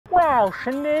Wow,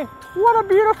 Cindy, what a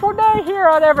beautiful day here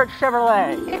at Everett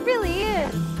Chevrolet. It really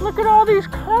is. Look at all these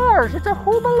cars. It's a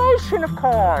jubilation of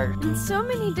cars. And so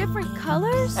many different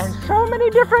colors. And so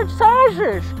many different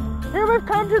sizes. Here we've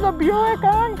come to the Buick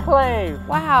Enclave.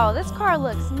 Wow, this car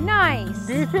looks nice.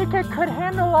 Do you think it could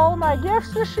handle all of my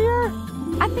gifts this year?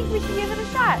 I think we should give it a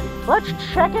shot. Let's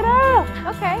check it out.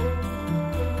 Okay.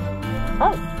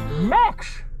 Oh,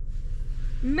 Max.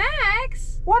 Max?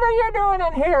 What are you doing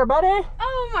in here, buddy?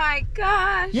 Oh my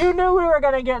gosh. You knew we were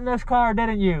going to get in this car,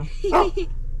 didn't you?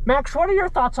 Max, what are your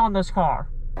thoughts on this car?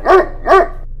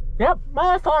 Yep,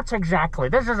 my thoughts exactly.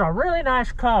 This is a really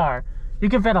nice car. You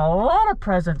can fit a lot of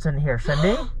presents in here,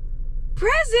 Cindy.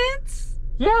 Presents?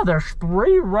 Yeah, there's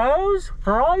 3 rows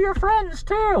for all your friends,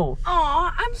 too.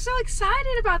 Aw, I'm so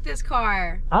excited about this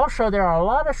car. Also, there are a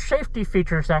lot of safety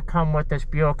features that come with this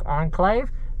Buick Enclave,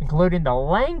 including the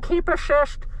lane keep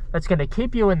assist that's going to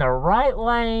keep you in the right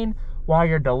lane while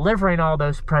you're delivering all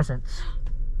those presents.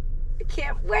 I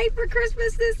can't wait for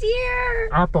Christmas this year.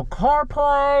 Apple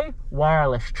CarPlay,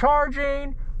 wireless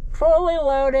charging, fully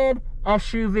loaded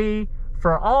SUV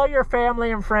for all your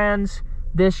family and friends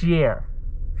this year.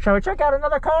 Shall we check out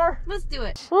another car? Let's do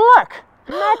it. Look,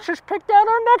 Max has picked out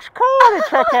our next car to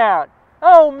check out.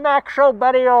 Oh, Max, oh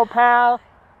buddy, old pal,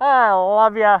 I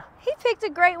love ya. He picked a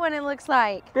great one, it looks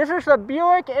like. This is the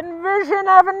Buick Envision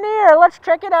Avenir. Let's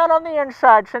check it out on the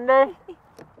inside, Cindy.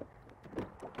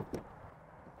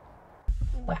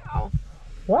 Wow.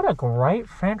 What a great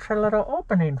fancy little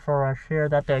opening for us here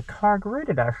that the car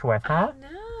greeted us with, huh?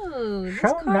 No, this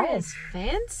So car nice. is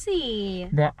fancy.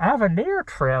 The Avenir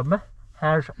trim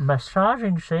has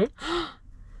massaging seats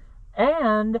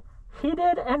and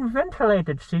heated and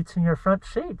ventilated seats in your front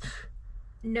seats.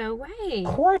 No way.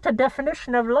 Quite a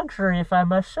definition of luxury, if I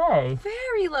must say.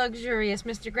 Very luxurious,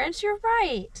 Mr. Grinch. You're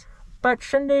right. But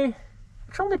Cindy,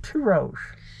 it's only 2 rows.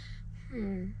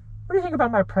 What do you think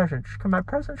about my presents? Can my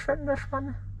presents fit in this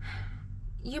one?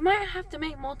 You might have to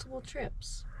make multiple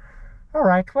trips. All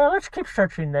right, well, let's keep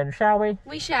searching then, shall we?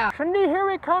 We shall. Cindy, here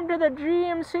we come to the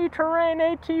GMC Terrain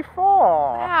AT4.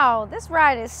 Wow, this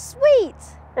ride is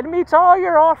sweet. It meets all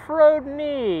your off-road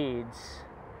needs.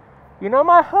 You know,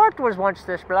 my heart was once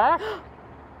this black.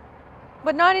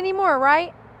 But not anymore,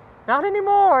 right? Not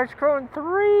anymore. It's grown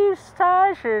 3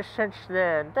 sizes since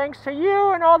then, thanks to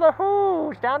you and all the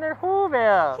Who's down in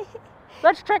Whoville.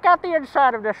 Let's check out the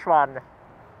inside of this one.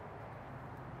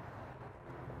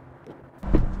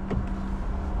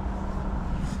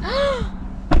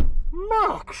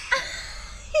 Max!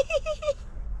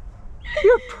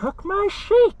 You took my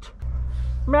seat.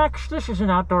 Max, this is an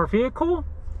outdoor vehicle.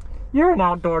 You're an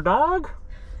outdoor dog.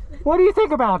 What do you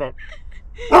think about it?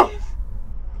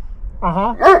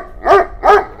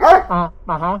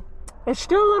 It's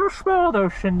still a little small though,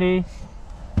 Cindy.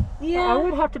 Yeah. I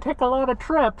would have to take a lot of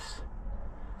trips.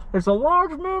 There's a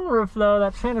large moonroof though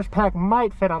that Santa's pack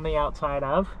might fit on the outside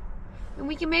of. And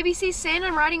we can maybe see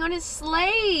Santa riding on his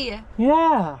sleigh.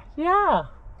 Yeah.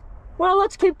 Well,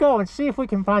 let's keep going, see if we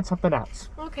can find something else.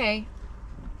 Okay.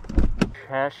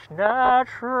 Chestnuts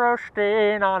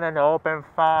roasting on an open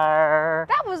fire.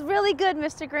 That was really good,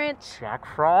 Mr. Grinch. Jack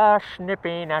Frost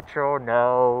nipping at your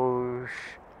nose.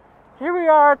 Here we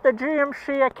are at the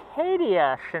GMC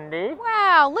Acadia, Cindy.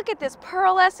 Wow, look at this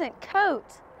pearlescent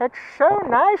coat. It's so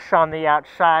nice on the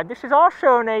outside. This is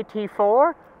also an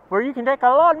AT4, where you can take a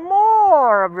lot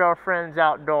more of your friends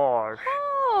outdoors.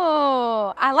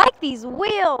 Oh, I like these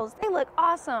wheels. They look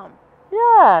awesome.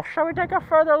 Yeah, shall we take a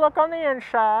further look on the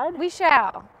inside? We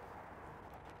shall.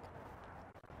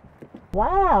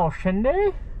 Wow,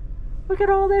 Cindy. Look at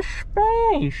all this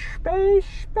space.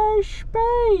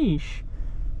 Space.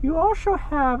 You also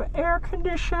have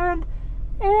air-conditioned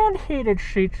and heated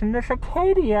seats in this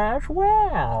Acadia as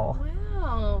well.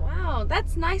 Wow.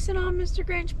 That's nice and all, Mr.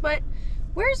 Grinch, but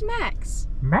where's Max?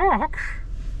 Max?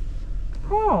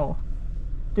 Oh,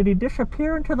 did he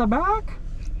disappear into the back?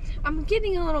 I'm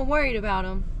getting a little worried about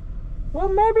him. Well,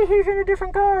 maybe he's in a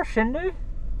different car, Cindy.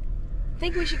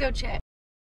 Think we should go check.